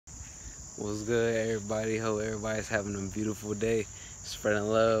What's good, everybody? Hope everybody's having a beautiful day. Spreading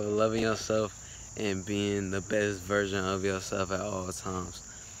love, loving yourself, and being the best version of yourself at all times.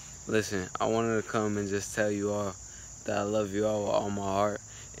 Listen, I wanted to come and just tell you all that I love you all with all my heart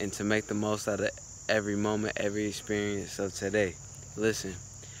and to make the most out of every moment, every experience of today. Listen,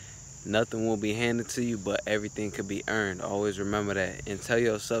 nothing will be handed to you, but everything can be earned. Always remember that. And tell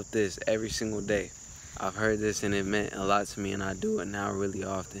yourself this every single day. I've heard this and it meant a lot to me, and I do it now really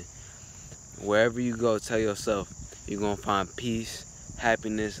often. Wherever you go, tell yourself you're going to find peace,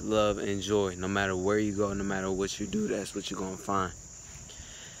 happiness, love, and joy. No matter where you go, no matter what you do, that's what you're going to find.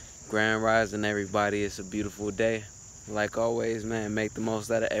 Grand rising, everybody. It's a beautiful day. Like always, man, make the most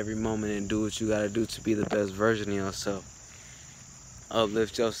out of every moment and do what you got to do to be the best version of yourself.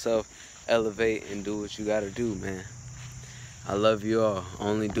 Uplift yourself, elevate, and do what you got to do, man. I love you all.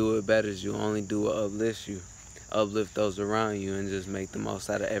 Only do what betters you. Only do what uplifts you. Uplift those around you and just make the most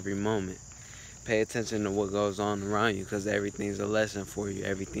out of every moment. Pay attention to what goes on around you, because everything's a lesson for you.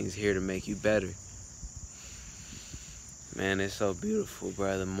 Everything's here to make you better. Man, it's so beautiful,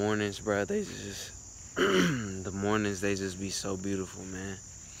 bro. The mornings, bro, they just the mornings, they just be so beautiful, man.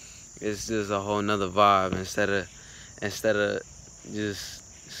 It's just a whole nother vibe. Instead of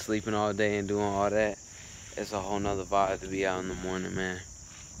just sleeping all day and doing all that, it's a whole nother vibe to be out in the morning, man.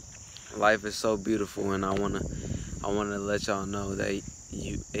 Life is so beautiful, and I wanna let y'all know that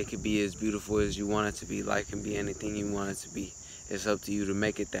it could be as beautiful as you want it to be. Life can be anything you want it to be. It's up to you to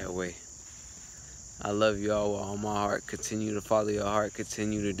make it that way. I love you all with all my heart. Continue to follow your heart.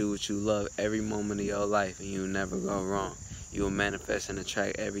 Continue to do what you love every moment of your life, and you'll never go wrong. You will manifest and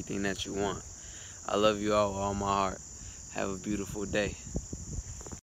attract everything that you want. I love you all with all my heart. Have a beautiful day.